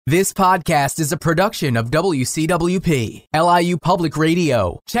This podcast is a production of WCWP, LIU Public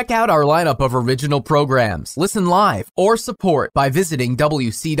Radio. Check out our lineup of original programs, listen live, or support by visiting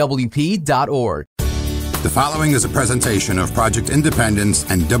WCWP.org. The following is a presentation of Project Independence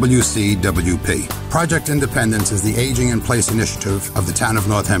and WCWP. Project Independence is the Aging in Place initiative of the town of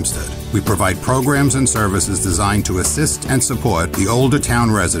North Hempstead. We provide programs and services designed to assist and support the older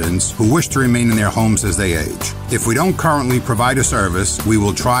town residents who wish to remain in their homes as they age. If we don't currently provide a service, we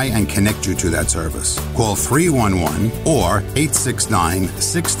will try and connect you to that service. Call 311 or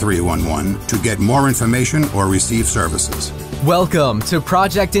 869-6311 to get more information or receive services. Welcome to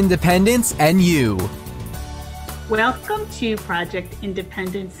Project Independence and You. Welcome to Project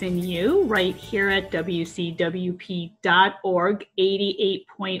Independence in You, right here at WCWP.org,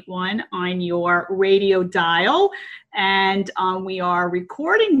 88.1 on your radio dial. And we are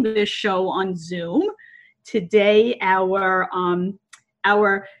recording this show on Zoom. Today, our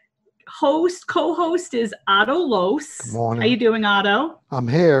co-host is Otto Los. Good morning. How you doing, Otto? I'm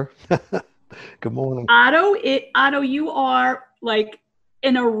here. Good morning. Otto, you are like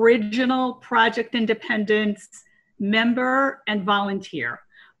an original Project Independence member and volunteer.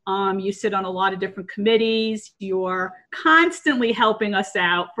 You sit on a lot of different committees. You're constantly helping us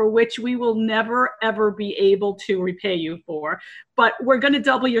out, for which we will never, ever be able to repay you for. But we're going to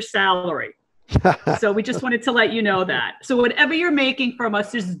double your salary. So we just wanted to let you know that. So whatever you're making from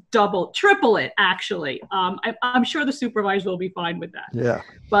us is triple it, actually. I'm sure the supervisor will be fine with that. Yeah.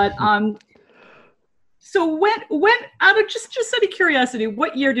 But so when out of just out of curiosity,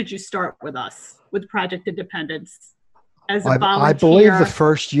 what year did you start with us with Project Independence as a volunteer? I believe the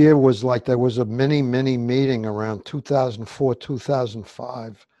first year was like there was a mini meeting around 2004,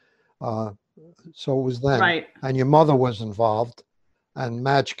 2005. So it was then. Right. And your mother was involved, and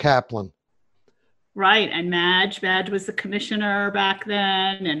Madge Kaplan. Right. And Madge was the commissioner back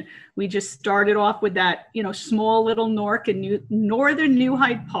then. And we just started off with that, small little Nork in northern New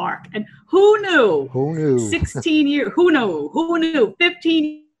Hyde Park. And who knew? 16 years. Who knew?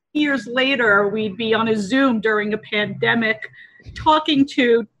 15 years later, we'd be on a Zoom during a pandemic talking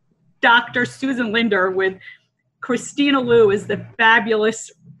to Dr. Susan Linder with Christina Liu as the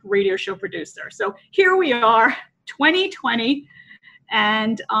fabulous radio show producer. So here we are, 2020.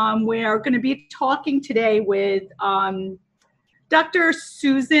 And we're going to be talking today with Dr.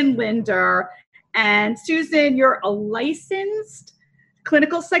 Susan Linder. And Susan, you're a licensed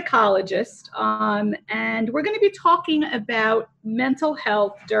clinical psychologist. And we're going to be talking about mental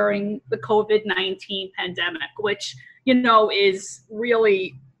health during the COVID-19 pandemic, which, is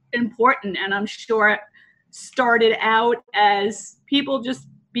really important. And I'm sure it started out as people just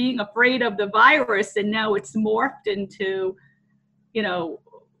being afraid of the virus. And now it's morphed into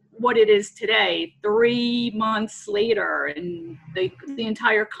what it is today, 3 months later, and the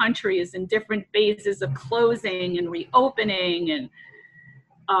entire country is in different phases of closing and reopening, and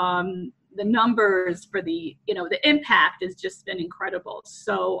the numbers for the impact has just been incredible.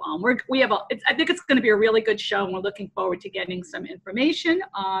 So I think it's going to be a really good show, and we're looking forward to getting some information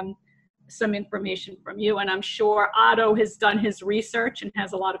from you. And I'm sure Otto has done his research and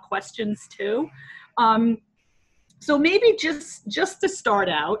has a lot of questions too. So maybe just to start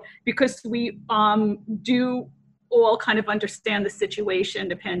out, because we do all kind of understand the situation,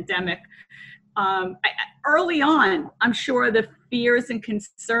 the pandemic. Early on, I'm sure the fears and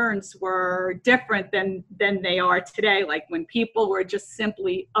concerns were different than they are today. Like when people were just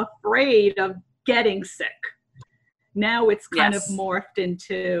simply afraid of getting sick. Now it's kind of morphed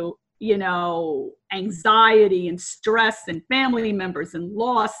into anxiety and stress and family members and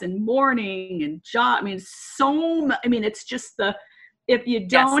loss and mourning and job. It's just if you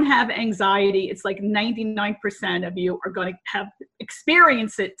don't have anxiety, it's like 99% of you are going to have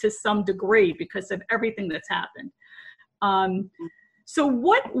experienced it to some degree because of everything that's happened. So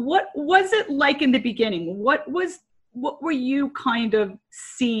what was it like in the beginning? What were you kind of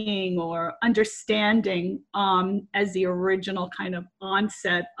seeing or understanding as the original kind of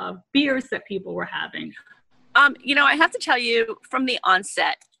onset of fears that people were having? I have to tell you, from the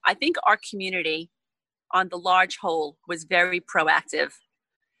onset, I think our community on the large whole was very proactive.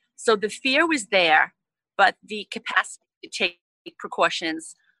 So the fear was there, but the capacity to take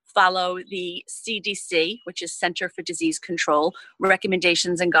precautions, follow the CDC, which is Center for Disease Control,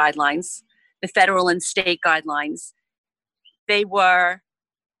 recommendations and guidelines, the federal and state guidelines. They were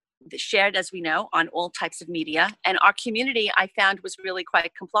shared, as we know, on all types of media. And our community, I found, was really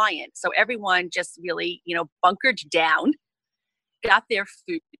quite compliant. So everyone just really, bunkered down, got their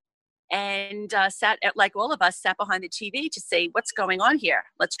food, and like all of us, sat behind the TV to say, what's going on here?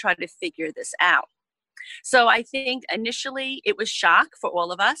 Let's try to figure this out. So I think initially it was shock for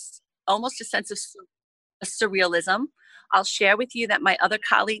all of us, almost a sense of surrealism. I'll share with you that my other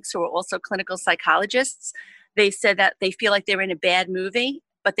colleagues who are also clinical psychologists, they said that they feel like they're in a bad movie,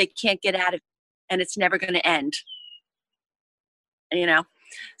 but they can't get out of it, and it's never going to end. You know,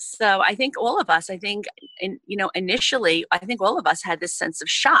 so I think all of us, initially, I think all of us had this sense of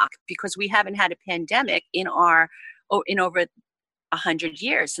shock because we haven't had a pandemic in over 100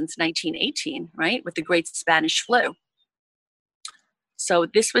 years, since 1918, right, with the Great Spanish Flu. So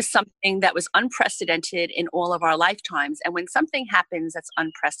this was something that was unprecedented in all of our lifetimes. And when something happens that's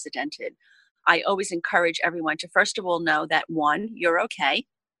unprecedented, I always encourage everyone to, first of all, know that 1, you're okay.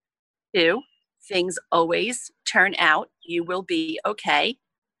 2, things always turn out. You will be okay.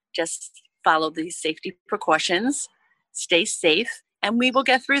 Just follow these safety precautions, stay safe, and we will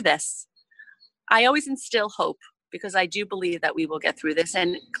get through this. I always instill hope because I do believe that we will get through this.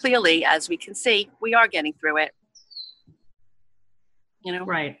 And clearly, as we can see, we are getting through it. You know?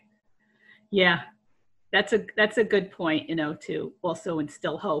 Right. Yeah. That's a good point, to also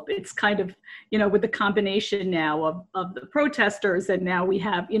instill hope. It's kind of, with the combination now of the protesters, and now we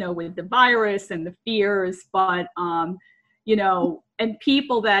have, with the virus and the fears, but, and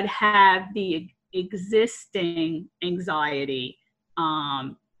people that have the existing anxiety,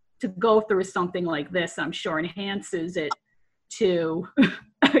 to go through something like this, I'm sure enhances it to,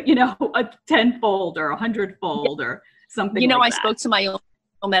 a tenfold or 100-fold or something like that. I spoke to my own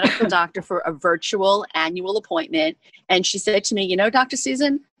medical doctor for a virtual annual appointment. And she said to me, Dr.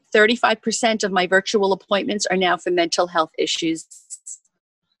 Susan, 35% of my virtual appointments are now for mental health issues.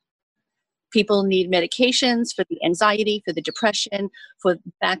 People need medications for the anxiety, for the depression, for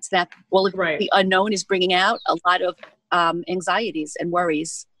the fact that all of the unknown is bringing out a lot of anxieties and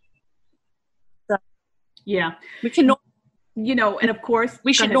worries. So, yeah. We can and of course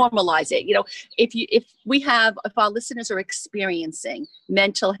we should normalize it. If our listeners are experiencing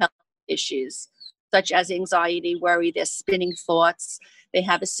mental health issues such as anxiety, worry, they're spinning thoughts, they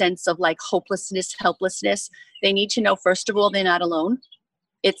have a sense of like hopelessness, helplessness, they need to know, first of all, they're not alone.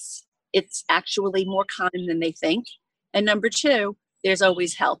 It's actually more common than they think. And number 2, there's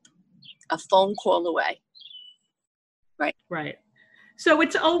always help, a phone call away. Right. So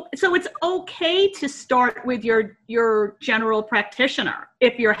it's okay to start with your general practitioner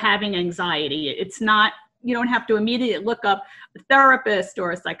if you're having anxiety. It's not, you don't have to immediately look up a therapist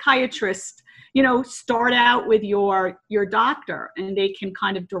or a psychiatrist. Start out with your doctor, and they can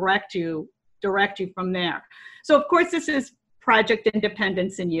kind of direct you from there. So of course this is Project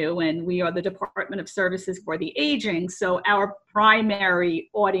Independence in You, and we are the Department of Services for the Aging. So our primary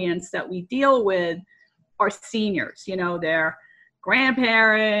audience that we deal with are seniors. They're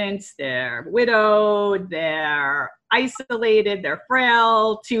grandparents, they're widowed, they're isolated, they're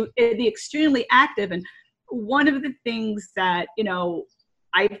frail, to the extremely active. And one of the things that,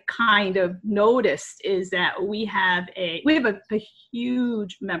 I've kind of noticed is that we have a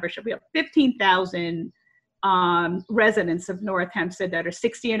huge membership. We have 15,000 residents of North Hempstead that are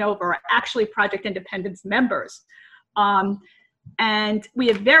 60 and over, are actually Project Independence members. And we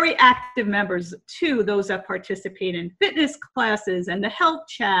have very active members too, those that participate in fitness classes and the health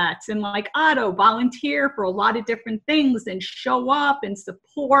chats, and like Otto, volunteer for a lot of different things and show up and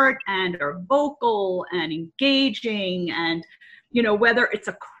support and are vocal and engaging. And, whether it's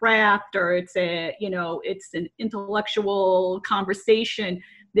a craft or it's it's an intellectual conversation,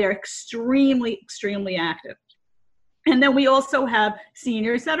 they're extremely, extremely active. And then we also have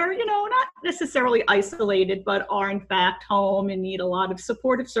seniors that are, not necessarily isolated, but are in fact home and need a lot of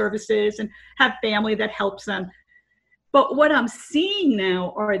supportive services and have family that helps them. But what I'm seeing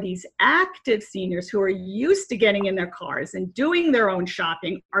now are these active seniors who are used to getting in their cars and doing their own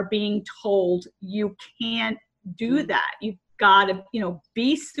shopping are being told, you can't do that. You've got to,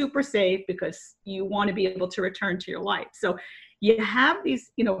 be super safe because you want to be able to return to your life. So you have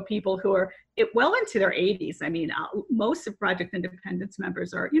these, people who are well into their 80s. I mean, most of Project Independence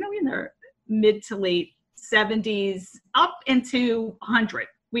members are, in their mid to late 70s up into 100.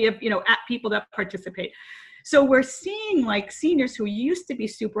 We have, people that participate. So we're seeing like seniors who used to be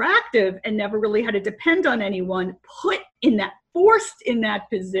super active and never really had to depend on anyone forced in that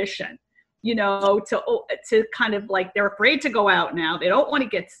position, to kind of like, they're afraid to go out now. They don't want to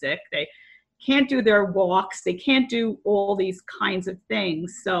get sick. They can't do their walks. They can't do all these kinds of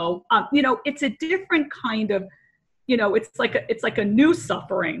things. So, it's a different kind of, it's like a new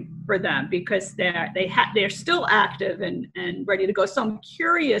suffering for them because they're still active and ready to go. So I'm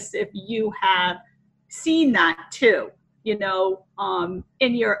curious if you have seen that too, in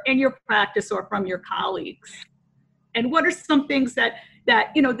your practice or from your colleagues. And what are some things that,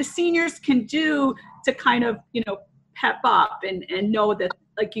 that, the seniors can do to kind of, pep up and know that,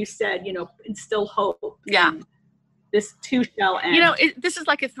 like you said, instill hope. Yeah. This too shall end. This is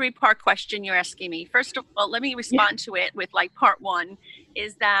like a 3-part question you're asking me. First of all, let me respond to it with like part 1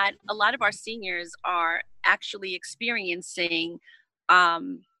 is that a lot of our seniors are actually experiencing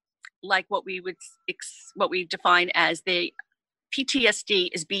like what we define as the PTSD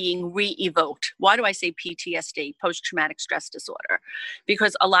is being re-evoked. Why do I say PTSD, post-traumatic stress disorder?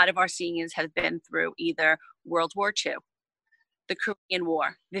 Because a lot of our seniors have been through either World War II, the Korean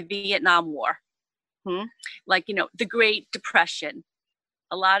War, the Vietnam War, like, the Great Depression.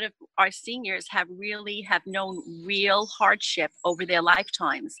 A lot of our seniors have known real hardship over their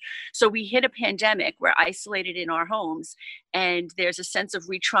lifetimes. So we hit a pandemic, we're isolated in our homes, and there's a sense of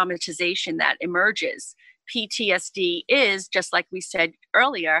re-traumatization that emerges. PTSD is, just like we said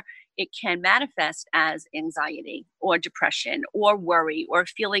earlier, it can manifest as anxiety or depression or worry or a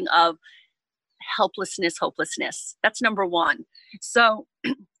feeling of helplessness, hopelessness. That's number 1. So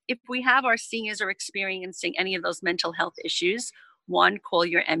if we have our seniors are experiencing any of those mental health issues, 1, call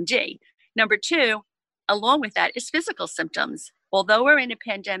your MD. Number 2, along with that is physical symptoms. Although we're in a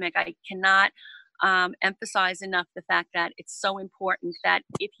pandemic, I cannot emphasize enough the fact that it's so important that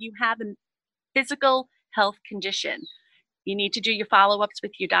if you have a physical health condition, you need to do your follow-ups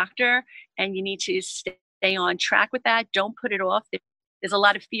with your doctor, and you need to stay on track with that. Don't put it off. There's a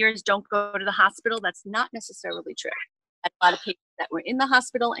lot of fears. Don't go to the hospital. That's not necessarily true. I had a lot of patients that were in the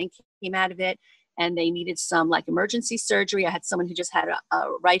hospital and came out of it, and they needed some like emergency surgery. I had someone who just had a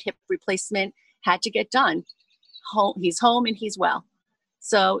right hip replacement, had to get done. He's home and he's well.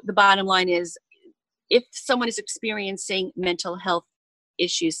 So the bottom line is, if someone is experiencing mental health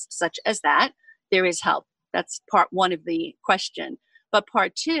issues such as that, there is help. That's part 1 of the question. But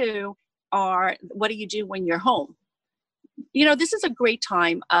part 2 are, what do you do when you're home? This is a great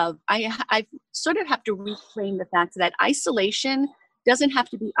time of, I sort of have to reframe the fact that isolation doesn't have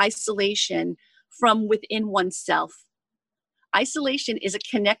to be isolation from within oneself. Isolation is a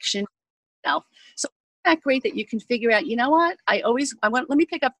connection to self. So isn't that great that you can figure out, what? Let me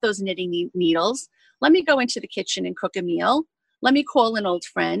pick up those knitting needles. Let me go into the kitchen and cook a meal. Let me call an old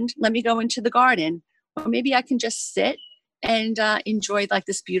friend. Let me go into the garden. Or maybe I can just sit and enjoy like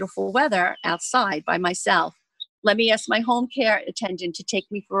this beautiful weather outside by myself. Let me ask my home care attendant to take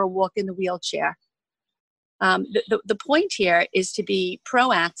me for a walk in the wheelchair. The point here is to be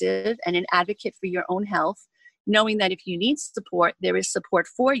proactive and an advocate for your own health, knowing that if you need support, there is support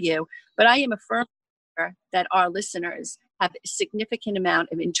for you. But I am a firm believer that our listeners have a significant amount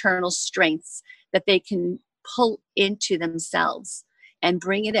of internal strengths that they can pull into themselves and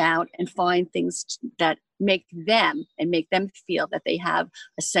bring it out and find things that make them feel that they have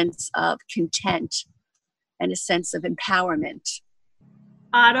a sense of content and a sense of empowerment.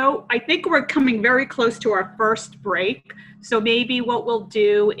 Otto, I think we're coming very close to our first break. So maybe what we'll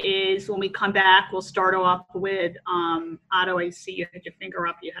do is when we come back, we'll start off with Otto. I see you had your finger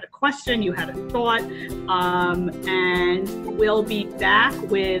up. You had a question, you had a thought. And we'll be back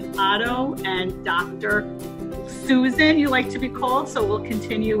with Otto and Dr. Susan, you like to be called. So we'll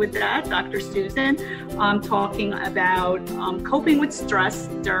continue with that. Dr. Susan, talking about coping with stress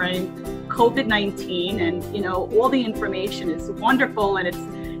during COVID-19, and all the information is wonderful, and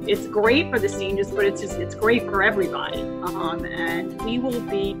it's great for the seniors, but it's great for everybody. And we will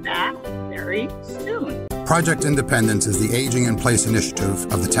be back very soon. Project Independence is the Aging in Place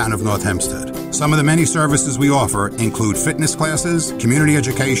initiative of the town of North Hempstead. Some of the many services we offer include fitness classes, community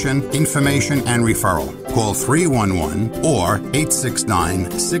education, information, and referral. Call 311 or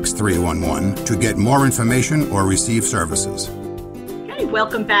 869-6311 to get more information or receive services.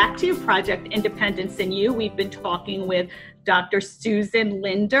 Welcome back to Project Independence in You. We've been talking with Dr. Susan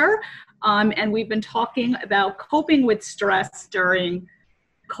Linder, and we've been talking about coping with stress during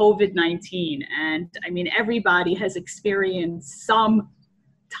COVID-19. And I mean, everybody has experienced some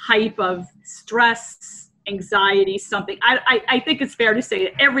type of stress, anxiety, something. I think it's fair to say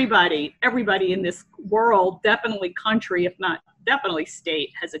that everybody in this world, definitely country, if not definitely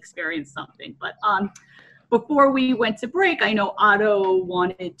state, has experienced something. But before we went to break, I know Otto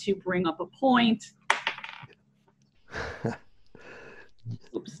wanted to bring up a point.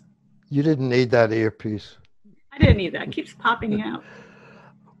 Oops. You didn't need that earpiece. I didn't need that. It keeps popping out.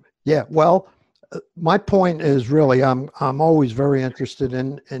 Yeah, well, my point is really, I'm always very interested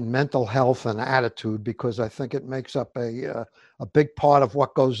in mental health and attitude, because I think it makes up a big part of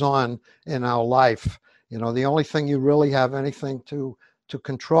what goes on in our life. The only thing you really have anything to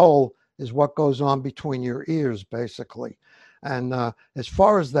control is what goes on between your ears, basically. And as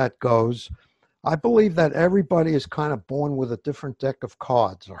far as that goes, I believe that everybody is kind of born with a different deck of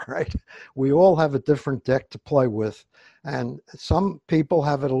cards, all right? We all have a different deck to play with. And some people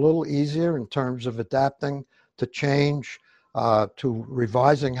have it a little easier in terms of adapting to change, to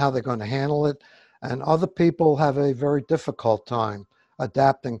revising how they're going to handle it. And other people have a very difficult time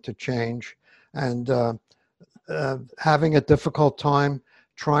adapting to change and having a difficult time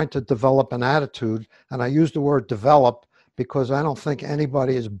trying to develop an attitude. And I use the word develop because I don't think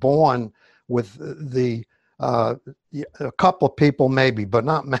anybody is born with a couple of people maybe, but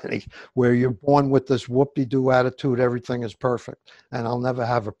not many, where you're born with this whoop-de-doo attitude, everything is perfect, and I'll never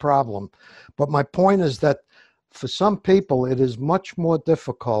have a problem. But my point is that for some people, it is much more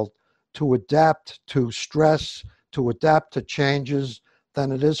difficult to adapt to stress, to adapt to changes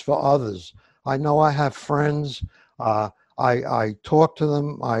than it is for others. I know I have friends, I talk to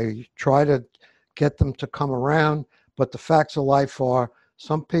them, I try to get them to come around, but the facts of life are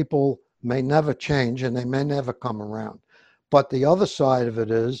some people may never change and they may never come around. But the other side of it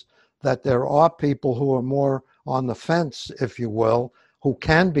is that there are people who are more on the fence, if you will, who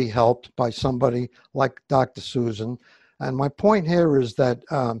can be helped by somebody like Dr. Susan. And my point here is that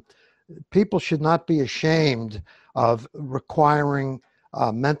people should not be ashamed of requiring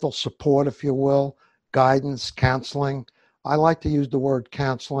mental support, if you will, guidance, counseling. I like to use the word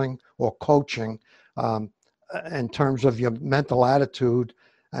counseling or coaching in terms of your mental attitude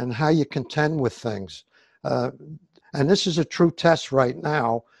and how you contend with things. And this is a true test right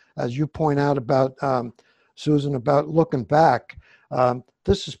now, as you point out about, Susan, about looking back.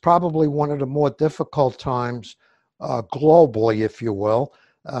 This is probably one of the more difficult times globally, if you will.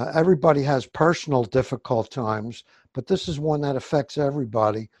 Everybody has personal difficult times, but this is one that affects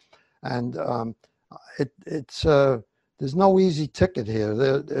everybody. And there's no easy ticket here.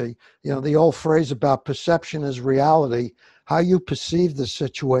 The old phrase about perception is reality. How you perceive the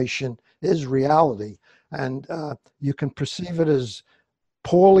situation is reality. And you can perceive it as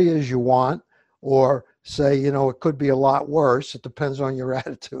poorly as you want, or say, it could be a lot worse. It depends on your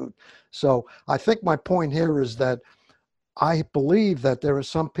attitude. So I think my point here is that I believe that there are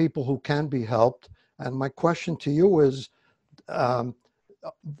some people who can be helped. And my question to you is,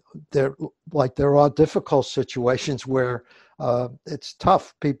 there are difficult situations where it's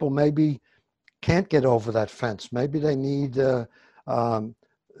tough. People maybe can't get over that fence. Maybe they need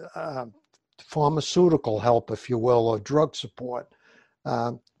pharmaceutical help, if you will, or drug support.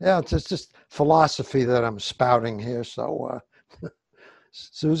 It's just philosophy that I'm spouting here. So,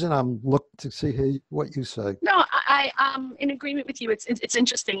 Susan, I'm looking to see what you say. No, I'm in agreement with you. It's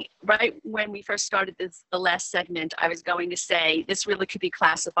interesting. Right when we first started the last segment, I was going to say this really could be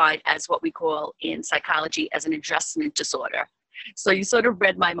classified as what we call in psychology as an adjustment disorder. So you sort of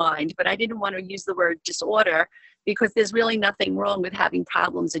read my mind, but I didn't want to use the word disorder because there's really nothing wrong with having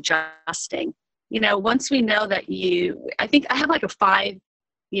problems adjusting. Once we know that I think I have like a 5,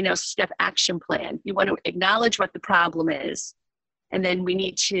 step action plan. You want to acknowledge what the problem is, and then we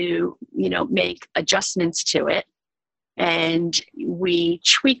need to, make adjustments to it, and we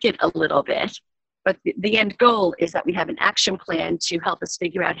tweak it a little bit. But the end goal is that we have an action plan to help us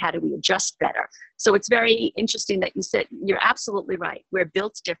figure out how do we adjust better. So it's very interesting that you said, you're absolutely right. We're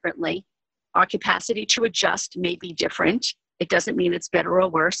built differently. Our capacity to adjust may be different. It doesn't mean it's better or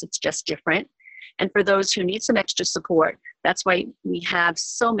worse. It's just different. And for those who need some extra support, that's why we have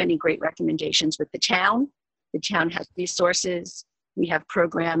so many great recommendations with the town. The town has resources. We have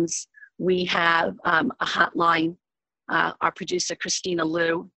programs. We have a hotline. Our producer, Christina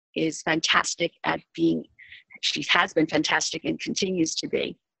Liu, is fantastic at she has been fantastic and continues to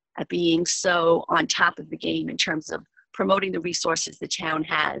be at being so on top of the game in terms of promoting the resources the town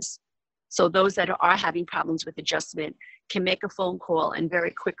has. So those that are having problems with adjustment can make a phone call, and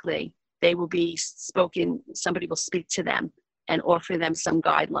very quickly they will be somebody will speak to them and offer them some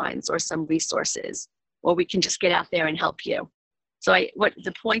guidelines or some resources, or we can just get out there and help you. So what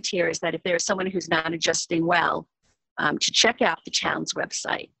the point here is that if there's someone who's not adjusting well, to check out the town's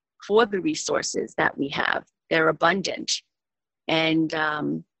website for the resources that we have. They're abundant, and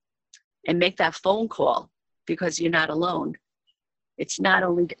make that phone call because you're not alone. It's not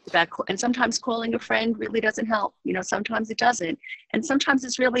only about, and sometimes calling a friend really doesn't help. Sometimes it doesn't. And sometimes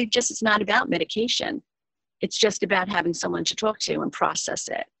it's really just, it's not about medication. It's just about having someone to talk to and process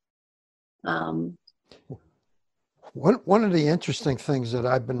it. One of the interesting things that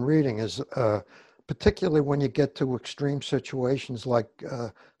I've been reading is, particularly when you get to extreme situations like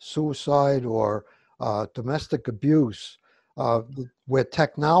suicide or domestic abuse, where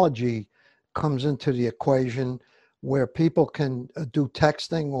technology comes into the equation, where people can do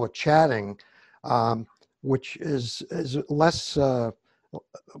texting or chatting, which is less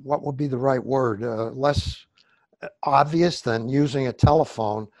what would be the right word? Less obvious than using a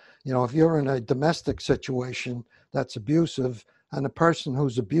telephone. You know, if you're in a domestic situation that's abusive and the person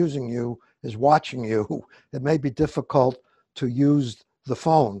who's abusing you is watching you, it may be difficult to use the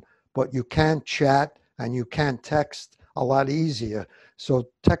phone, but you can chat and you can text a lot easier. So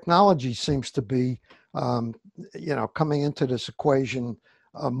technology seems to be, coming into this equation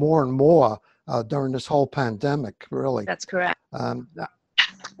more and more during this whole pandemic, really. That's correct. And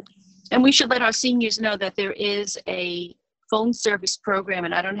we should let our seniors know that there is a phone service program,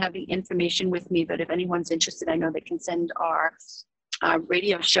 and I don't have the information with me, but if anyone's interested, I know they can send our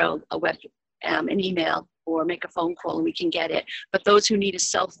radio show an email or make a phone call and we can get it. But those who need a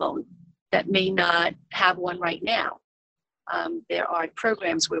cell phone that may not have one right now, there are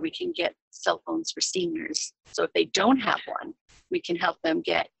programs where we can get cell phones for seniors. So if they don't have one, we can help them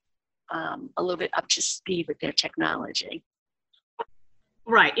get a little bit up to speed with their technology.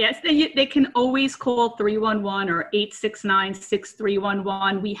 Right. Yes, they can always call 311 or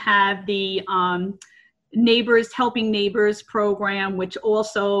 869-6311. We have the Neighbors Helping Neighbors program, which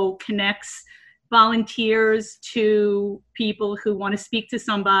also connects volunteers to people who want to speak to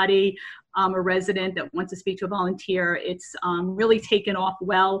somebody, a resident that wants to speak to a volunteer. It's really taken off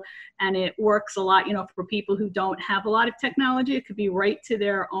well, and it works a lot, for people who don't have a lot of technology. It could be right to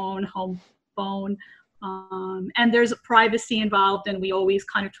their own home phone. And there's privacy involved, and we always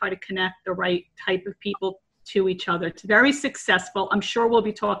kind of try to connect the right type of people to each other. It's very successful. I'm sure we'll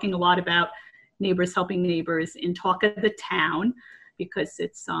be talking a lot about Neighbors Helping Neighbors in Talk of the Town, because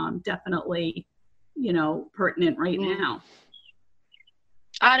it's definitely, pertinent right now.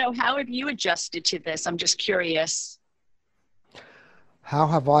 Otto, how have you adjusted to this? I'm just curious. How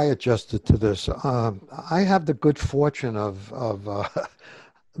have I adjusted to this? I have the good fortune of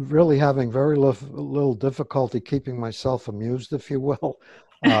really having very little difficulty keeping myself amused, if you will.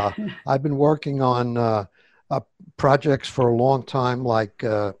 I've been working on projects for a long time, like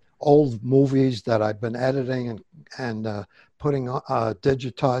old movies that I've been editing and putting,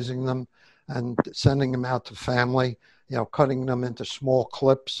 digitizing them and sending them out to family, cutting them into small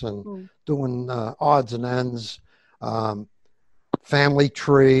clips and doing odds and ends, family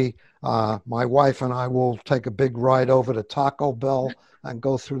tree. My wife and I will take a big ride over to Taco Bell and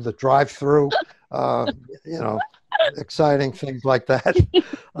go through the drive-through, exciting things like that.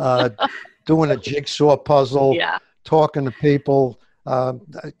 Doing a jigsaw puzzle, talking to people,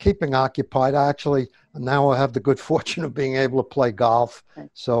 keeping occupied. Now I have the good fortune of being able to play golf.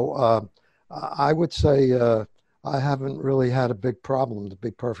 So I would say I haven't really had a big problem, to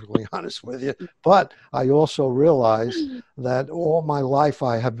be perfectly honest with you. But I also realize that all my life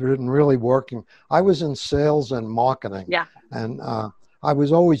I have been really working. I was in sales and marketing. And I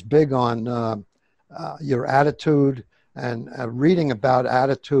was always big on your attitude and reading about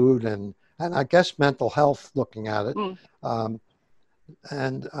attitude and I guess mental health, looking at it.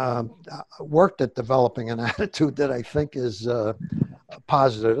 And worked at developing an attitude that I think is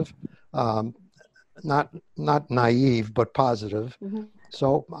positive. Not naive, but positive.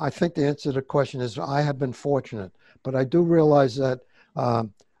 So I think the answer to the question is I have been fortunate, but I do realize that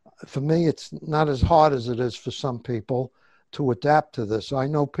for me, it's not as hard as it is for some people to adapt to this. I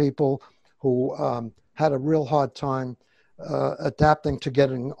know people who had a real hard time adapting to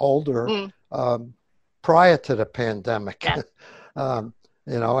getting older prior to the pandemic. And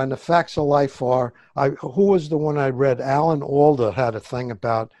the facts of life are, who was the one I read? Alan Alda had a thing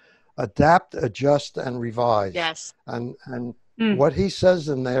about adapt, adjust, and revise. Yes. And what he says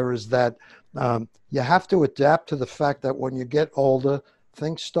in there is that you have to adapt to the fact that when you get older,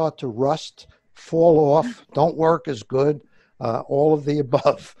 things start to rust, fall off, don't work as good, all of the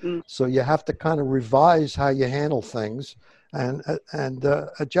above. So you have to kind of revise how you handle things and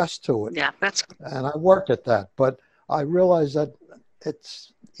adjust to it. And I worked at that, but I realized that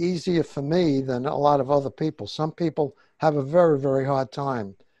it's easier for me than a lot of other people. Some people have a very, very hard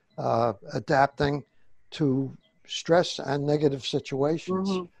time adapting to stress and negative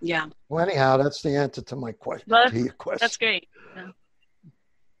situations. Well, anyhow, that's the answer to my question. To your question. That's great.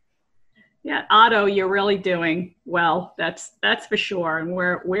 Yeah, Otto, you're really doing well. That's for sure, and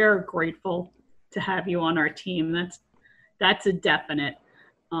we're grateful to have you on our team. That's a definite.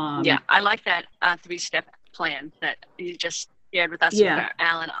 I like that 3-step plan that you just shared with us. With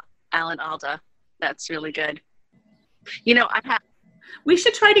Alan Alda. That's really good. We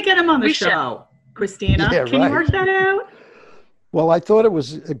should try to get him on the show, Christina. Can you work that out? Well, I thought it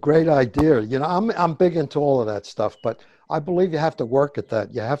was a great idea. I'm big into all of that stuff, but I believe you have to work at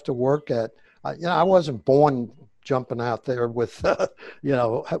that. You have to work at, I wasn't born jumping out there with,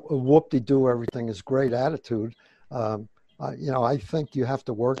 whoop-de-doo, everything is great attitude. I think you have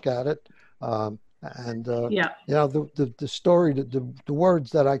to work at it. And Yeah. the story, the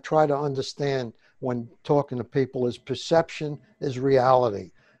words that I try to understand when talking to people is perception is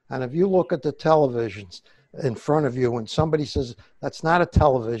reality. And if you look at the televisions in front of you and somebody says, that's not a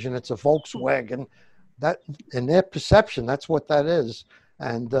television, it's a Volkswagen, that in their perception, that's what that is.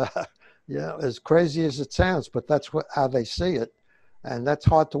 And as crazy as it sounds, but that's how they see it. And that's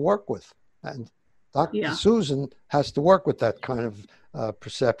hard to work with. And Dr. Susan has to work with that kind of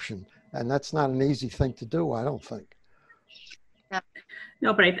perception. And that's not an easy thing to do, I don't think.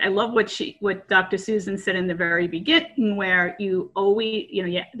 No, but I love what Dr. Susan said in the very beginning, where you always,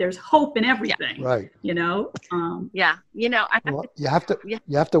 there's hope in everything. Yeah. Right. You have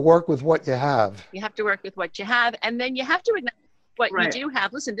to work with what you have. You have to work with what you have, and then you have to acknowledge what you do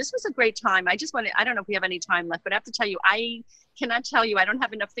have. Listen, this was a great time. I don't know if we have any time left, but I have to tell you, I cannot tell you, I don't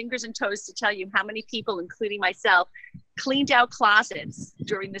have enough fingers and toes to tell you how many people, including myself, cleaned out closets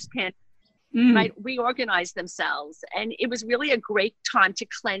during this pandemic. Right, reorganize themselves, and it was really a great time to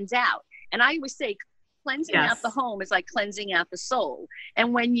cleanse out. And I always say cleansing out the home is like cleansing out the soul,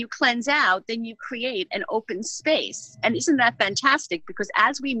 and when you cleanse out, then you create an open space. And isn't that fantastic? Because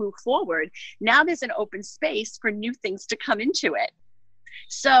as we move forward, now there's an open space for new things to come into it.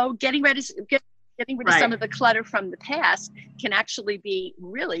 So getting rid of some of the clutter from the past can actually be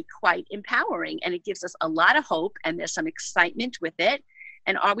really quite empowering, and it gives us a lot of hope, and there's some excitement with it.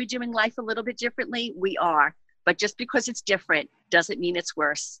 And are we doing life a little bit differently? We are. But just because it's different doesn't mean it's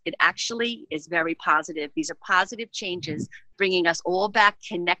worse. It actually is very positive. These are positive changes, bringing us all back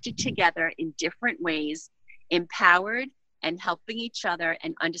connected together in different ways, empowered and helping each other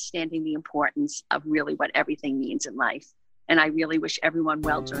and understanding the importance of really what everything means in life. And I really wish everyone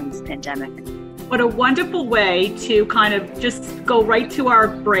well during this pandemic. What a wonderful way to kind of just go right to our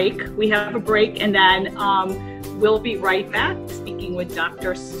break. We have a break, and then we'll be right back speaking with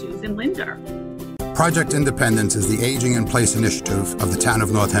Dr. Susan Linder. Project Independence is the Aging in Place initiative of the town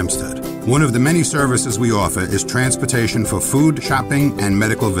of North Hempstead. One of the many services we offer is transportation for food, shopping, and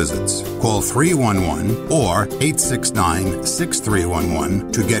medical visits. Call 311 or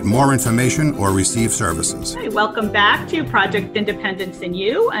 869-6311 to get more information or receive services. Hey, welcome back to Project Independence in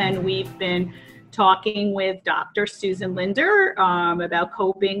You, and we've been talking with Dr. Susan Linder about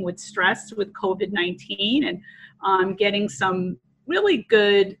coping with stress with COVID-19 and getting some really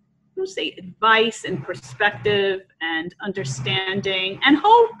good advice and perspective and understanding and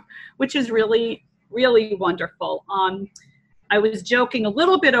hope, which is really, really wonderful. I was joking a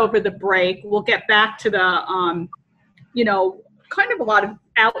little bit over the break. We'll get back to the, kind of a lot of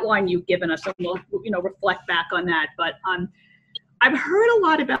outline you've given us, and we'll, reflect back on that. But I've heard a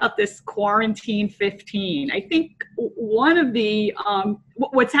lot about this quarantine 15. I think one of the,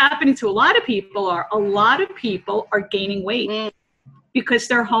 what's happening to a lot of people are gaining weight. Because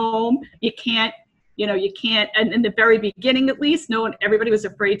they're home, you can't, and in the very beginning, at least, everybody was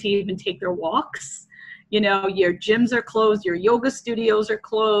afraid to even take their walks. Your gyms are closed, your yoga studios are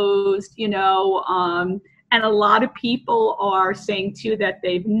closed, and a lot of people are saying too that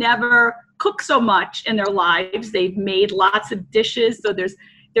they've never cooked so much in their lives. They've made lots of dishes. So there's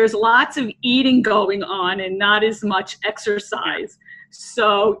lots of eating going on and not as much exercise.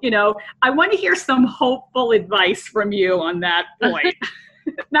 So, I want to hear some hopeful advice from you on that point.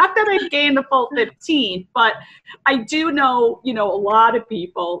 Not that I gained the full 15, but I do know, a lot of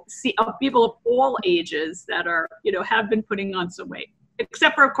people people of all ages that are, have been putting on some weight,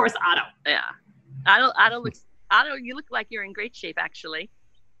 except for, of course, Otto. Yeah. Otto, you look like you're in great shape, actually.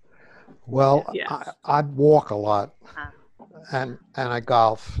 Well, yes. I walk a lot and I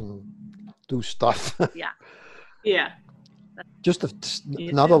golf and do stuff. Yeah. Yeah. Just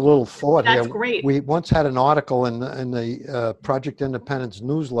another little thought That's here. Great. We once had an article in the Project Independence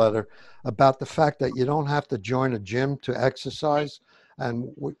newsletter about the fact that you don't have to join a gym to exercise.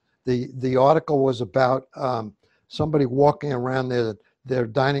 And the article was about somebody walking around their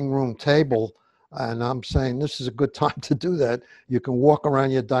dining room table. And I'm saying this is a good time to do that. You can walk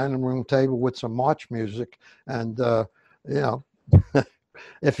around your dining room table with some march music and,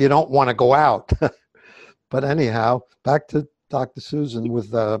 if you don't want to go out. But anyhow, back to Dr. Susan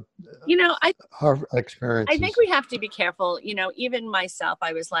with her experiences. I think we have to be careful. Even myself,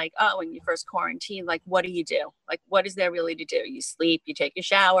 I was like, when you first quarantine, like, what do you do? Like, what is there really to do? You sleep, you take a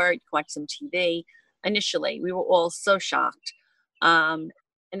shower, you watch some TV. Initially, we were all so shocked. And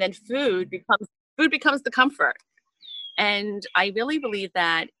then food becomes the comfort. And I really believe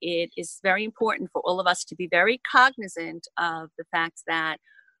that it is very important for all of us to be very cognizant of the fact that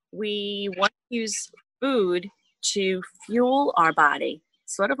we want to use food to fuel our body,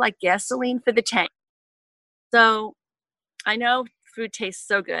 sort of like gasoline for the tank. So I know food tastes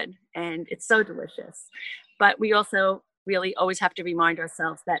so good and it's so delicious, but we also really always have to remind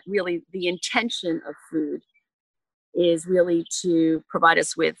ourselves that really the intention of food is really to provide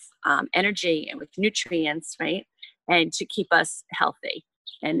us with energy and with nutrients, right? And to keep us healthy.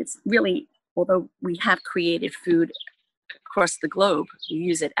 And it's really, although we have created food across the globe, we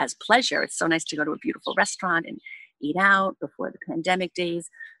use it as pleasure. It's so nice to go to a beautiful restaurant and eat out before the pandemic days.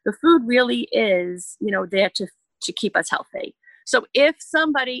 The food really is, there to keep us healthy. So if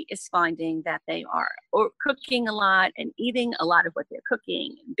somebody is finding that they are or cooking a lot and eating a lot of what they're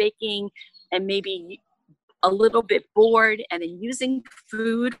cooking and baking and maybe a little bit bored and then using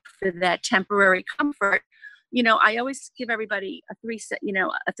food for that temporary comfort, I always give everybody a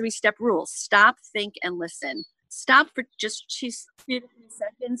three-step rule. Stop, think, and listen. Stop for just 2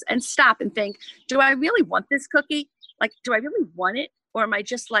 seconds and stop and think, do I really want this cookie? Like, do I really want it? Or am I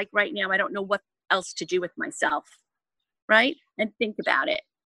just like right now, I don't know what else to do with myself, right? And think about it.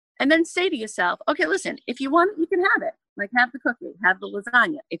 And then say to yourself, okay, listen, if you want it, you can have it. Like, have the cookie, have the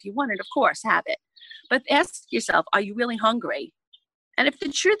lasagna. If you want it, of course, have it. But ask yourself, are you really hungry? And if the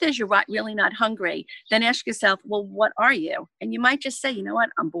truth is you're really not hungry, then ask yourself, well, what are you? And you might just say, you know what?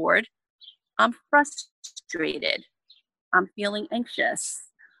 I'm bored. I'm frustrated. I'm feeling anxious.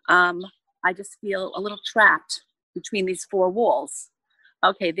 I just feel a little trapped between these 4 walls.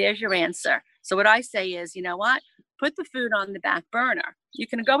 Okay, there's your answer. So what I say is, you know what? Put the food on the back burner. You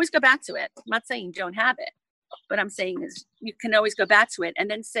can always go back to it. I'm not saying you don't have it. What I'm saying is you can always go back to it and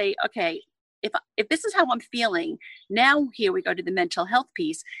then say, okay, if this is how I'm feeling, now here we go to the mental health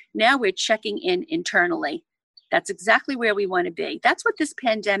piece. Now we're checking in internally. That's exactly where we want to be. That's what this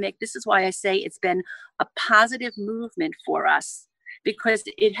pandemic, this is why I say it's been a positive movement for us, because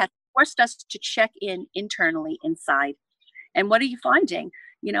it has forced us to check in internally inside. And what are you finding?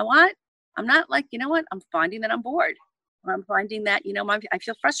 You know what? I'm not like, I'm finding that I'm bored. Or I'm finding that, I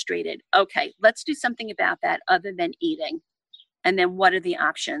feel frustrated. Okay, let's do something about that other than eating. And then what are the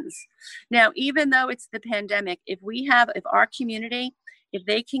options? Now, even though it's the pandemic, if our community, if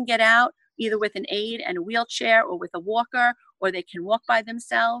they can get out either with an aid and a wheelchair or with a walker, or they can walk by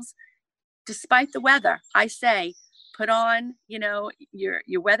themselves, despite the weather, I say, put on,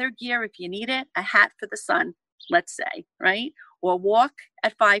 your weather gear if you need it, a hat for the sun, let's say, right? Or walk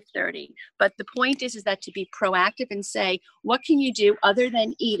at 5:30. But the point is that to be proactive and say, what can you do other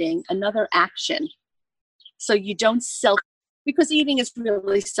than eating, another action? So you don't because eating is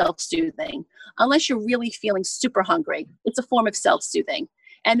really self-soothing. Unless you're really feeling super hungry, it's a form of self-soothing.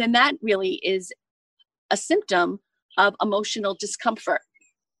 And then that really is a symptom of emotional discomfort.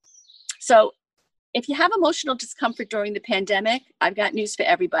 So if you have emotional discomfort during the pandemic, I've got news for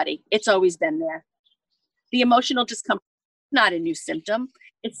everybody. It's always been there. The emotional discomfort is not a new symptom.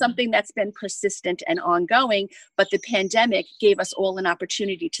 It's something that's been persistent and ongoing, but the pandemic gave us all an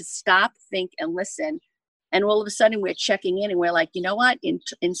opportunity to stop, think, and listen. And all of a sudden we're checking in and we're like, you know what?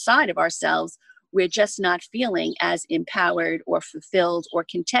 Inside of ourselves, we're just not feeling as empowered or fulfilled or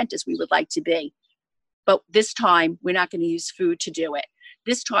content as we would like to be. But this time, we're not going to use food to do it.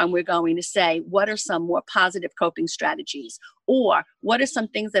 This time, we're going to say, what are some more positive coping strategies? Or what are some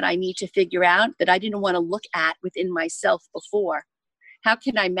things that I need to figure out that I didn't want to look at within myself before? How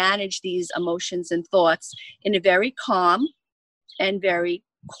can I manage these emotions and thoughts in a very calm and very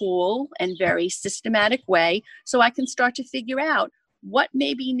cool and very systematic way, so I can start to figure out what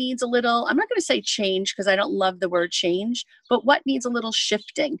maybe needs a little, I'm not going to say change because I don't love the word change, but what needs a little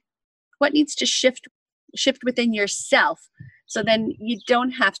shifting? What needs to shift within yourself, so then you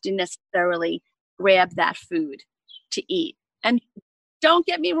don't have to necessarily grab that food to eat. And don't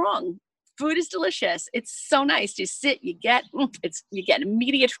get me wrong, food is delicious. It's so nice. You sit, you get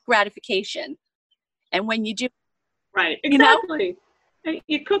immediate gratification. And when you do, right, exactly.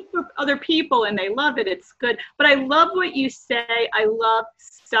 You cook for other people and they love it. It's good. But I love what you say. I love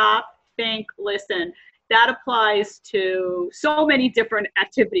stop, think, listen. That applies to so many different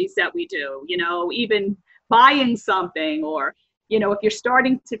activities that we do, even buying something, or, if you're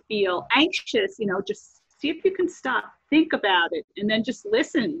starting to feel anxious, just see if you can stop, think about it, and then just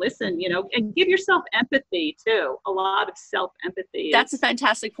listen, and give yourself empathy too. A lot of self-empathy. That's a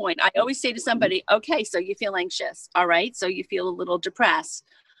fantastic point. I always say to somebody, okay, so you feel anxious. All right. So you feel a little depressed,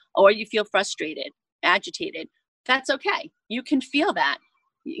 or you feel frustrated, agitated. That's okay. You can feel that.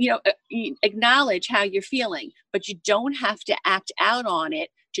 You acknowledge how you're feeling, but you don't have to act out on it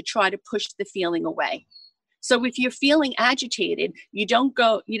to try to push the feeling away. So if you're feeling agitated, you don't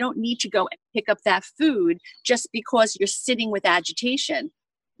need to go and pick up that food just because you're sitting with agitation.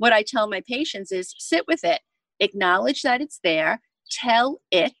 What I tell my patients is sit with it, acknowledge that it's there, tell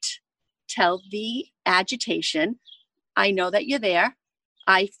the agitation, I know that you're there.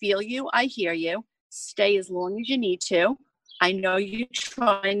 I feel you. I hear you. Stay as long as you need to. I know you're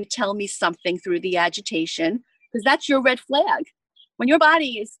trying to tell me something through the agitation, because that's your red flag. When your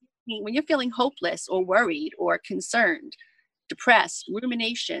body is, when you're feeling hopeless or worried or concerned, depressed,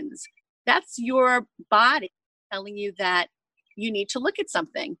 ruminations, that's your body telling you that you need to look at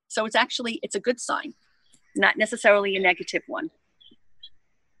something. So it's a good sign, not necessarily a negative one.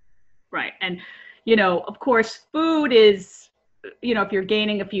 Right. And, you know, of course, food is, you know, if you're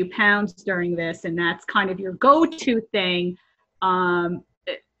gaining a few pounds during this and that's kind of your go-to thing,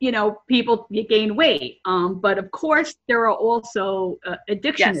 you know, you gain weight. But of course, there are also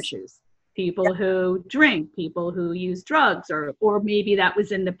addiction issues. People who drink, people who use drugs, or maybe that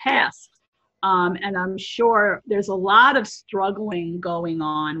was in the past. And I'm sure there's a lot of struggling going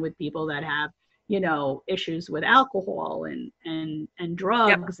on with people that have, you know, issues with alcohol and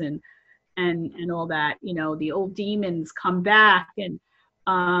drugs and all that. You know, the old demons come back, and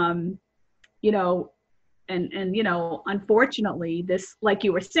you know, and you know, unfortunately, this, like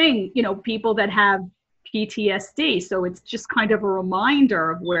you were saying, you know, people that have PTSD. So it's just kind of a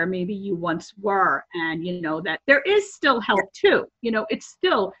reminder of where maybe you once were, and you know that there is still help too. You know, it's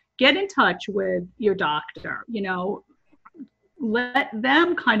still, get in touch with your doctor. You know, let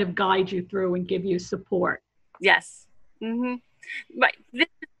them kind of guide you through and give you support. Yes. Mm-hmm. Right.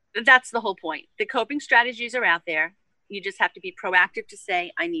 That's the whole point. The coping strategies are out there. You just have to be proactive to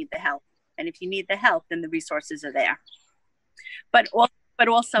say, I need the help. And if you need the help, then the resources are there. But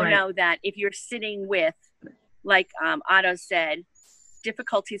also know that if you're sitting with, like Otto said,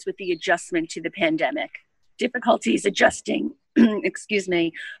 difficulties with the adjustment to the pandemic, difficulties adjusting,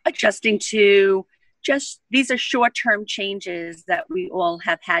 adjusting to just, these are short-term changes that we all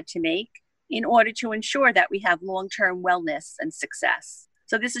have had to make in order to ensure that we have long-term wellness and success.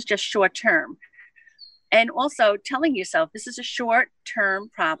 So this is just short-term. And also telling yourself this is a short-term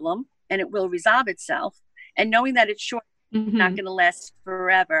problem and it will resolve itself. And knowing that it's short, not going to last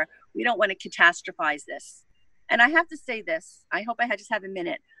forever. We don't want to catastrophize this. And I have to say this, I hope I just have a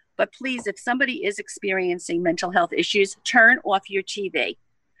minute, but please, if somebody is experiencing mental health issues, turn off your TV,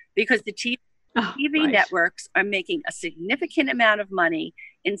 because the TV networks are making a significant amount of money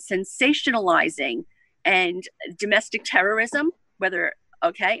in sensationalizing and domestic terrorism, whether,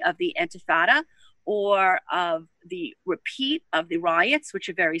 of the Intifada or of the repeat of the riots, which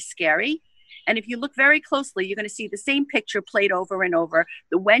are very scary. And if you look very closely, you're going to see the same picture played over and over.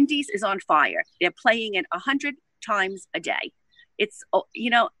 The Wendy's is on fire. They're playing it 100 times a day. It's,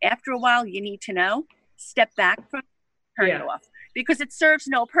 you know, after a while, you need to know, step back from, turn it off, because it serves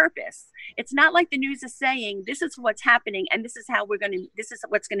no purpose. It's not like the news is saying, this is what's happening and this is how this is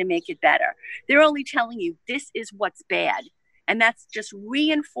what's going to make it better. They're only telling you this is what's bad. And that's just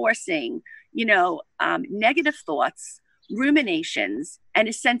reinforcing, you know, negative thoughts, ruminations, and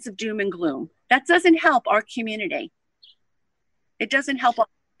a sense of doom and gloom. That doesn't help our community. It doesn't help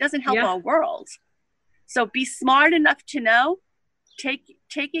our world. So be smart enough to know, take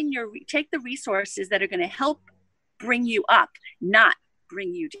the resources that are going to help bring you up, not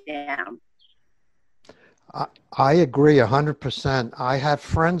bring you down. I agree 100%. I have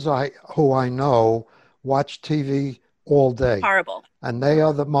friends who I know watch TV all day. Horrible. And they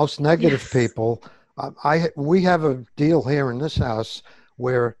are the most negative people. We have a deal here in this house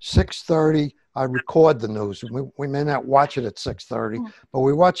where 6:30 I record the news. We may not watch it at 6:30, but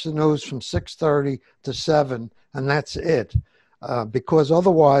we watch the news from 6:30 to 7, and that's it. Because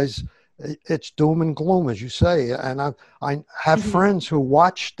otherwise, it's doom and gloom, as you say. And I have friends who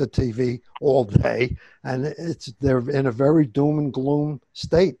watch the TV all day, and they're in a very doom and gloom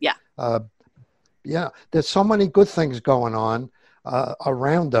state. Yeah. There's so many good things going on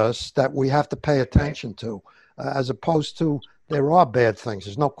around us that we have to pay attention to, as opposed to there are bad things.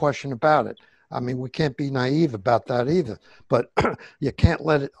 There's no question about it. I mean, we can't be naive about that either, but you can't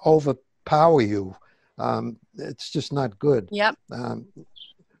let it overpower you. It's just not good. Yep.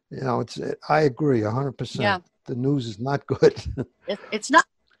 You know, I agree 100%. Yeah. The news is not good. It's not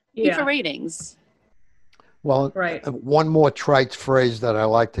for ratings. Well, one more trite phrase that I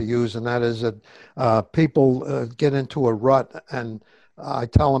like to use, and that is that people get into a rut, and I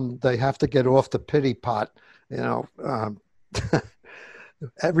tell them they have to get off the pity pot. You know,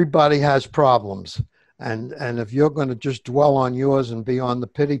 everybody has problems, and if you're going to just dwell on yours and be on the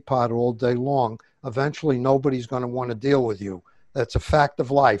pity pot all day long, eventually nobody's going to want to deal with you. That's a fact of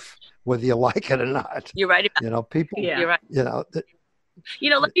life, whether you like it or not. You're right. You know, people. Yeah. You're right. You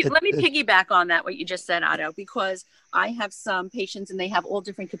know, let me piggyback on that, what you just said, Otto, because I have some patients and they have all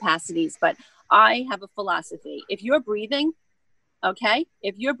different capacities, but I have a philosophy. If you're breathing, Okay.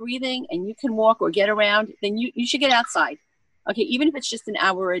 If you're breathing and you can walk or get around, then you should get outside. Okay. Even if it's just an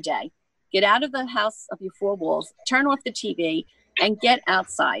hour a day, get out of the house of your four walls, turn off the TV and get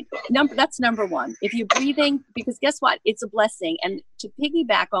outside. That's number one. If you're breathing, because guess what? It's a blessing. And to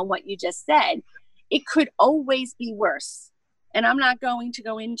piggyback on what you just said, it could always be worse. And I'm not going to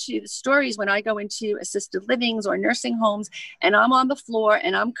go into the stories when I go into assisted livings or nursing homes and I'm on the floor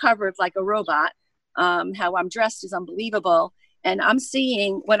and I'm covered like a robot. How I'm dressed is unbelievable. And I'm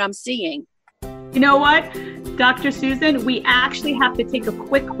seeing what I'm seeing. You know what, Dr. Susan, we actually have to take a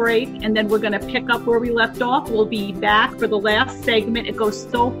quick break and then we're going to pick up where we left off. We'll be back for the last segment. It goes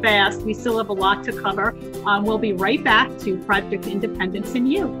so fast. We still have a lot to cover. We'll be right back to Project Independence in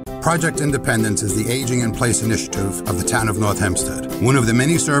You. Project Independence is the Aging in Place initiative of the town of North Hempstead. One of the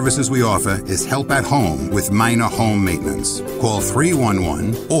many services we offer is help at home with minor home maintenance. Call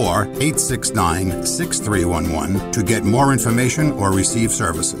 311 or 869-6311 to get more information or receive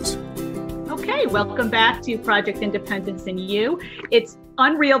services. Okay, welcome back to Project Independence in You. It's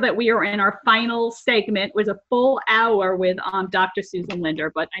unreal that we are in our final segment. It was a full hour with Dr. Susan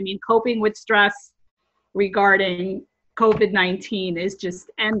Linder, but I mean, coping with stress regarding COVID-19 is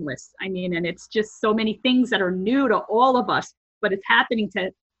just endless. I mean, and it's just so many things that are new to all of us, but it's happening to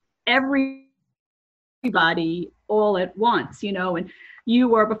everybody all at once, you know. And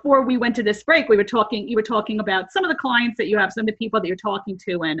before we went to this break, you were talking about some of the clients that you have, some of the people that you're talking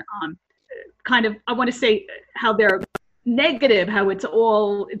to, and kind of, I want to say how they're negative, how it's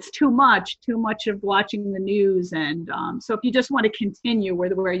too much of watching the news. And so if you just want to continue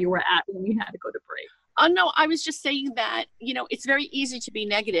where you were at when you had to go to break. Oh, no, I was just saying that, it's very easy to be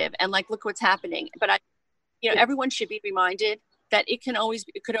negative and like, look what's happening. But everyone should be reminded that it could always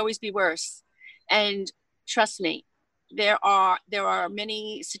be worse. And trust me, there are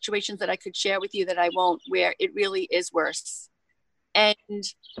many situations that I could share with you that I won't, where it really is worse. And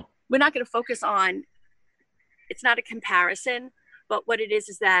we're not going to focus on, it's not a comparison, but what it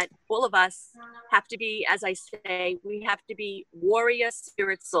is that all of us have to be, as I say, we have to be warrior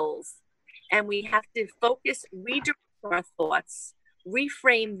spirit souls. And we have to focus, redirect our thoughts,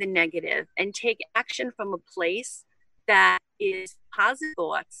 reframe the negative, and take action from a place that is positive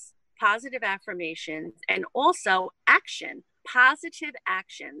thoughts, positive affirmations, and also action, positive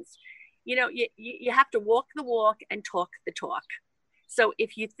actions. You have to walk the walk and talk the talk. So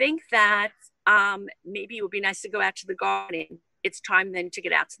if you think that maybe it would be nice to go out to the garden, it's time then to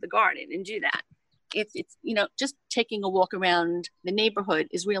get out to the garden and do that. It's just taking a walk around the neighborhood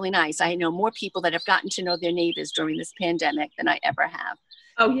is really nice. I know more people that have gotten to know their neighbors during this pandemic than I ever have.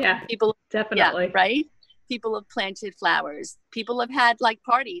 Oh yeah, people definitely. Yeah, right. People have planted flowers. People have had like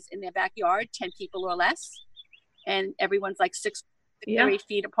parties in their backyard, 10 people or less, and everyone's like 6 or 8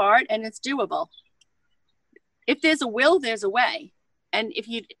 feet apart, and it's doable. If there's a will, there's a way. And if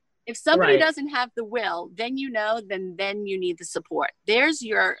somebody doesn't have the will, then then you need the support. There's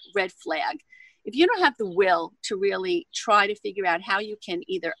your red flag. If you don't have the will to really try to figure out how you can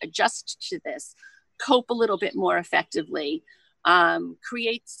either adjust to this, cope a little bit more effectively,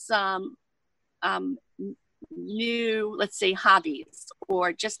 create some new, let's say, hobbies,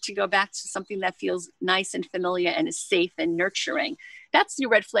 or just to go back to something that feels nice and familiar and is safe and nurturing, that's your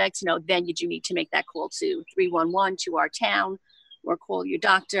red flag to know then you do need to make that call to 311 to our town, or call your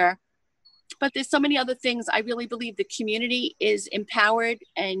doctor. But there's so many other things. I really believe the community is empowered,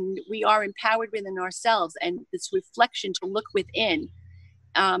 and we are empowered within ourselves. And this reflection to look within,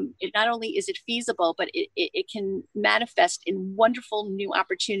 it not only is it feasible, but it can manifest in wonderful new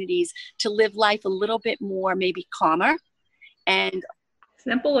opportunities to live life a little bit more, maybe calmer and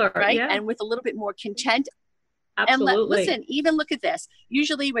simpler, right? Yeah. And with a little bit more content. Absolutely. And listen, even look at this.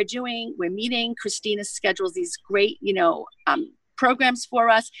 Usually we're meeting. Christina schedules these great, programs for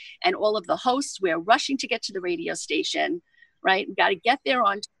us, and all of the hosts, we're rushing to get to the radio station, right? We got to get there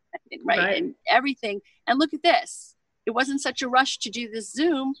on time, right? And everything. And look at this. It wasn't such a rush to do this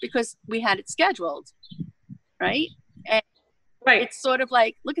Zoom because we had it scheduled, right? And it's sort of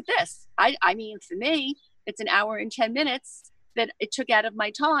like, look at this. I mean, for me, it's an hour and 10 minutes that it took out of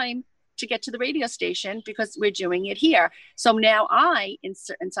my time to get to the radio station because we're doing it here. So now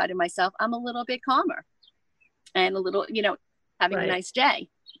inside of myself, I'm a little bit calmer and a little, having a nice day.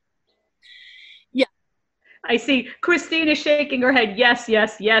 Yeah. I see Christina shaking her head. Yes,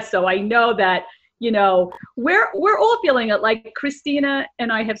 yes, yes. So I know that, we're all feeling it. Like Christina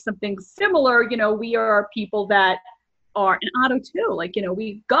and I have something similar. We are people that are in Otto too. Like,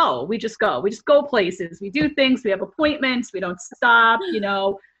 we just go places. We do things. We have appointments. We don't stop,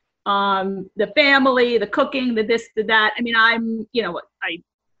 the family, the cooking, the this, the that. I mean, I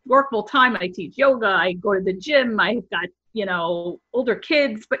work full time. I teach yoga. I go to the gym. I've got older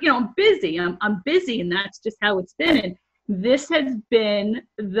kids, but I'm busy. I'm busy, and that's just how it's been. And this has been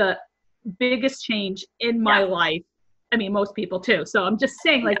the biggest change in my life. I mean, most people too. So I'm just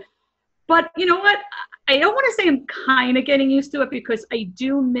saying, like, but you know what? I don't want to say I'm kind of getting used to it, because I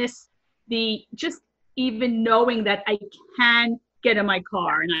do miss the just even knowing that I can get in my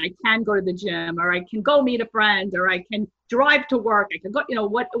car and I can go to the gym, or I can go meet a friend, or I can drive to work. I can go,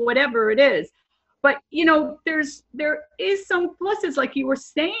 whatever it is. But, there is some pluses, like you were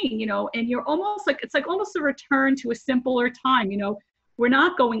saying, and you're almost like, it's like almost a return to a simpler time. We're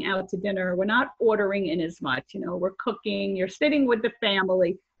not going out to dinner. We're not ordering in as much, we're cooking, you're sitting with the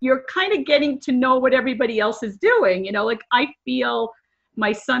family. You're kind of getting to know what everybody else is doing. Like I feel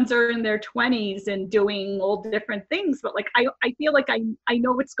my sons are in their 20s and doing all different things, but like, I feel like I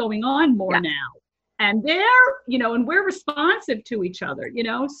know what's going on more now, and they're, and we're responsive to each other,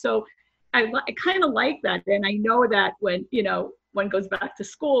 so I kind of like that. And I know that when, one goes back to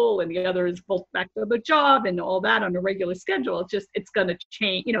school and the other is both back to the job and all that on a regular schedule, it's going to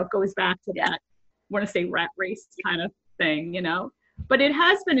change, it goes back to that, I want to say rat race kind of thing, but it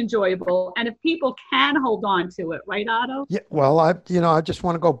has been enjoyable. And if people can hold on to it, right, Otto? Yeah, well, I just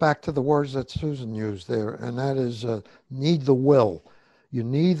want to go back to the words that Susan used there, and that is need the will. You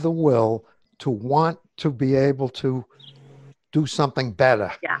need the will to want to be able to do something better.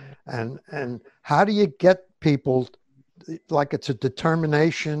 Yeah. And how do you get people, like it's a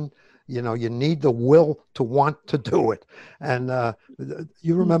determination, you need the will to want to do it. And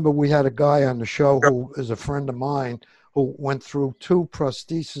you remember we had a guy on the show who is a friend of mine who went through 2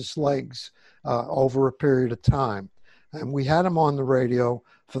 prosthesis legs over a period of time. And we had him on the radio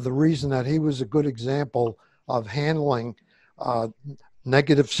for the reason that he was a good example of handling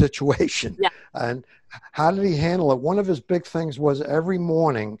negative situation. Yeah. And how did he handle it? One of his big things was every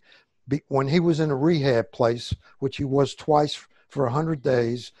morning when he was in a rehab place, which he was twice for 100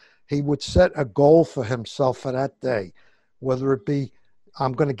 days, he would set a goal for himself for that day, whether it be,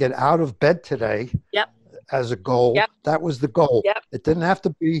 I'm going to get out of bed today. Yep. As a goal. Yep. That was the goal. Yep. It didn't have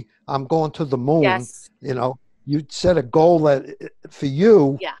to be, I'm going to the moon. Yes. You'd set a goal that for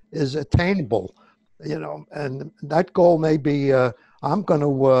you Yeah. is attainable, and that goal may be, I'm going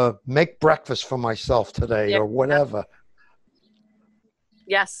to make breakfast for myself today or whatever.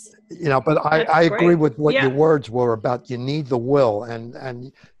 Yes. But I agree with what your words were about. You need the will.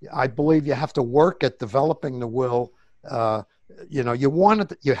 And I believe you have to work at developing the will.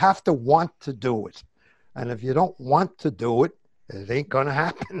 You have to want to do it. And if you don't want to do it, it ain't going to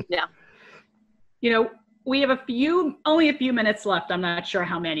happen. Yeah. We have only a few minutes left. I'm not sure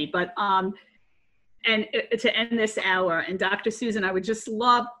how many, but, and to end this hour, and Dr. Susan, I would just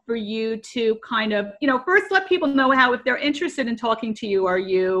love for you to kind of, first let people know how, if they're interested in talking to you, are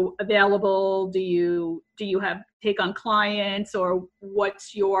you available? Do you take on clients, or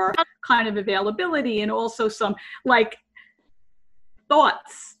what's your kind of availability? And also some like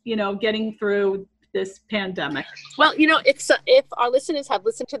thoughts, getting through this pandemic. Well, if our listeners have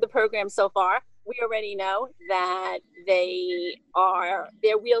listened to the program so far, we already know that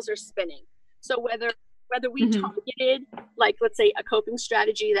their wheels are spinning. So whether we targeted, like, let's say, a coping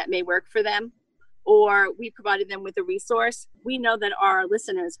strategy that may work for them, or we provided them with a resource, we know that our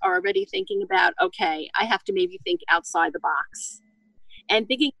listeners are already thinking about, okay, I have to maybe think outside the box. And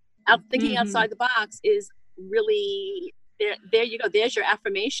thinking outside the box is really, there you go. There's your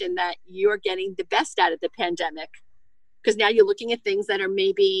affirmation that you're getting the best out of the pandemic, because now you're looking at things that are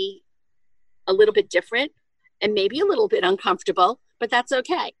maybe a little bit different and maybe a little bit uncomfortable, but that's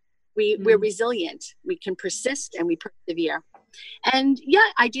okay. We're resilient. We can persist and we persevere. And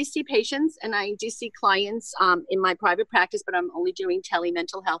I do see patients and I do see clients in my private practice, but I'm only doing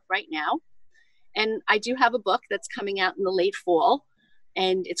tele-mental health right now. And I do have a book that's coming out in the late fall,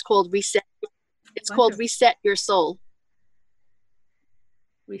 and it's called Reset. It's called Reset Your Soul.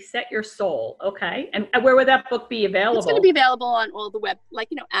 Reset Your Soul. Okay. And where would that book be available? It's going to be available on all the web, like,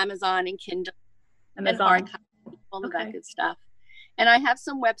 Amazon and Kindle, Amazon, and all of that good stuff. And I have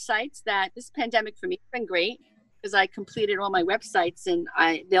some websites that this pandemic for me has been great, because I completed all my websites and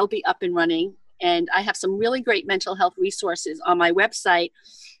they'll be up and running. And I have some really great mental health resources on my website,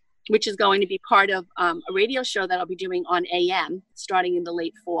 which is going to be part of a radio show that I'll be doing on AM starting in the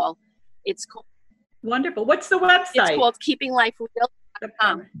late fall. It's called Wonderful. What's the website? It's called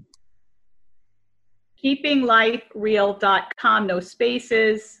KeepingLifeReal.com. KeepingLifeReal.com. No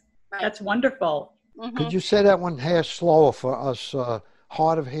spaces. Right. That's wonderful. Mm-hmm. Could you say that one hair slower for us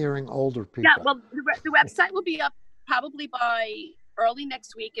hard of hearing older people? Yeah, well, the website will be up probably by early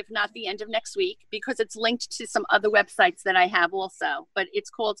next week, if not the end of next week, because it's linked to some other websites that I have also. But it's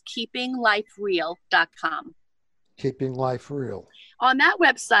called KeepingLifeReal.com. Keeping Life Real. On that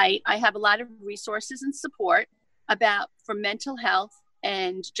website, I have a lot of resources and support for mental health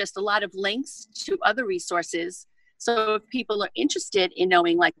and just a lot of links to other resources. So if people are interested in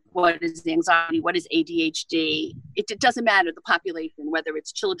knowing, like, what is anxiety, what is ADHD, it doesn't matter the population, whether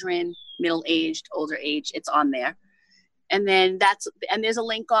it's children, middle-aged, older age, it's on there. And then there's a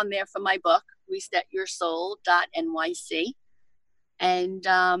link on there for my book, resetyoursoul.nyc. And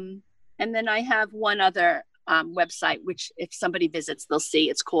then I have one other website, which if somebody visits, they'll see.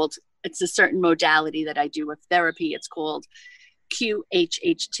 It's a certain modality that I do with therapy. It's called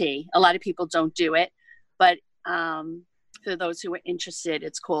QHHT. A lot of people don't do it, but for those who are interested,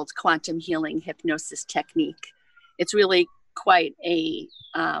 it's called Quantum Healing Hypnosis Technique. It's really quite a,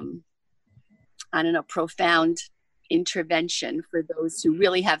 profound intervention for those who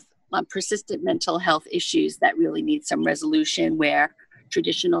really have persistent mental health issues that really need some resolution, where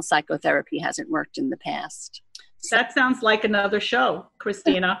traditional psychotherapy hasn't worked in the past. That sounds like another show,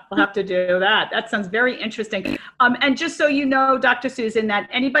 Christina. We'll have to do that. That sounds very interesting. And just so you know, Dr. Susan, that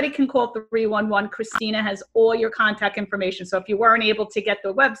anybody can call 311. Christina has all your contact information. So if you weren't able to get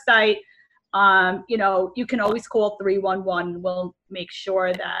the website, you can always call 311. We'll make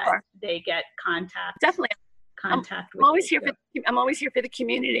sure that they get contact. Definitely. I'm always here for the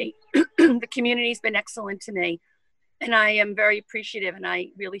community. The community's been excellent to me, and I am very appreciative, and I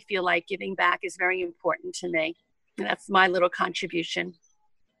really feel like giving back is very important to me. And that's my little contribution.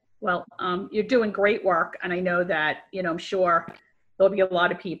 Well, you're doing great work. And I know that, I'm sure there'll be a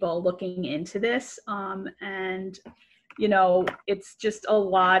lot of people looking into this. It's just a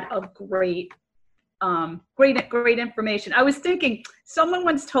lot of great information. I was thinking, someone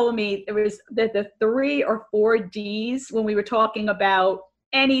once told me there was the 3 or 4 Ds when we were talking about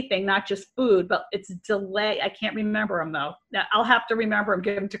anything, not just food, but it's delay. I can't remember them though. Now I'll have to remember them,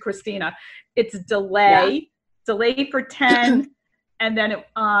 give them to Christina. It's delay for 10. And then,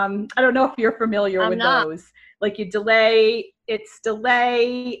 I don't know if you're familiar with those. Like you delay,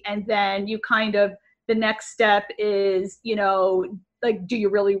 and then you kind of, the next step is, like, do you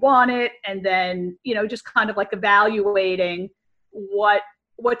really want it? And then, just kind of like evaluating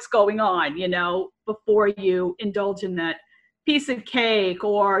what's going on, before you indulge in that piece of cake,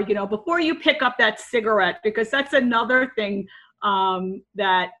 or, before you pick up that cigarette, because that's another thing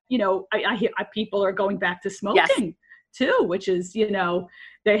that, I hear people are going back to smoking too, which is,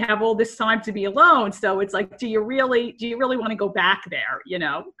 they have all this time to be alone. So it's like, do you really want to go back there?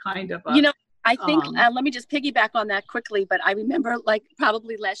 Kind of, I think, let me just piggyback on that quickly, but I remember like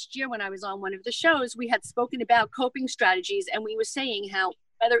probably last year when I was on one of the shows, we had spoken about coping strategies, and we were saying how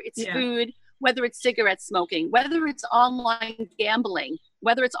whether it's food, whether it's cigarette smoking, whether it's online gambling,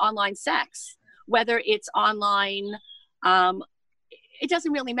 whether it's online sex, whether it's online, it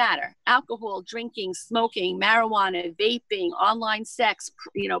doesn't really matter. Alcohol, drinking, smoking, marijuana, vaping, online sex,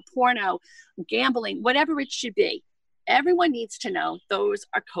 porno, gambling, whatever it should be. Everyone needs to know those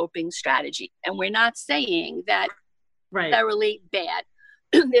are coping strategies. And we're not saying that thoroughly bad.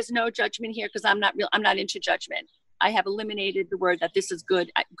 There's no judgment here, because I'm not into judgment. I have eliminated the word that this is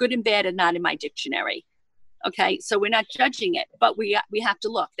good. Good and bad are not in my dictionary. Okay, so we're not judging it, but we have to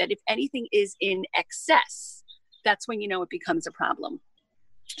look that if anything is in excess, that's when it becomes a problem.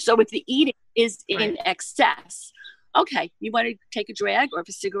 So if the eating is in excess, okay, you want to take a drag or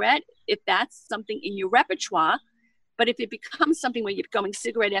a cigarette, if that's something in your repertoire. But if it becomes something where you're going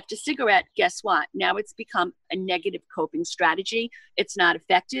cigarette after cigarette, guess what? Now it's become a negative coping strategy. It's not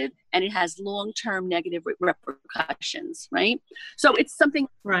effective, and it has long-term negative repercussions, right? So it's something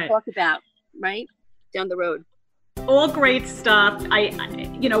to talk about, right, down the road. All great stuff.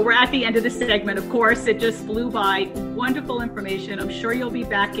 We're at the end of the segment. Of course, it just flew by. Wonderful information. I'm sure you'll be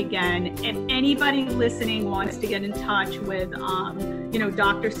back again. If anybody listening wants to get in touch with,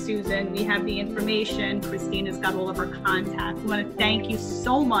 Dr. Susan, we have the information. Christina's got all of her contacts. We want to thank you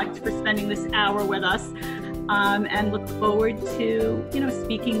so much for spending this hour with us, and look forward to,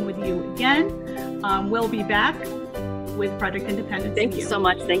 speaking with you again. We'll be back with Project Independence. Thank you so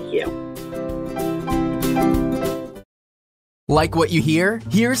much. Thank you. Like what you hear?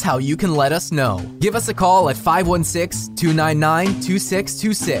 Here's how you can let us know. Give us a call at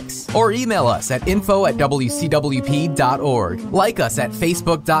 516-299-2626 or email us at info@wcwp.org. Like us at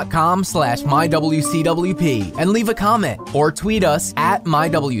facebook.com/mywcwp and leave a comment, or tweet us at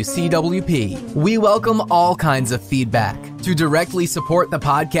mywcwp. We welcome all kinds of feedback. To directly support the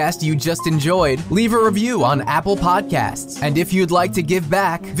podcast you just enjoyed, leave a review on Apple Podcasts. And if you'd like to give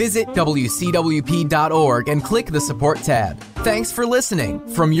back, visit wcwp.org and click the support tab. Thanks for listening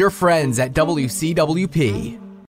from your friends at WCWP.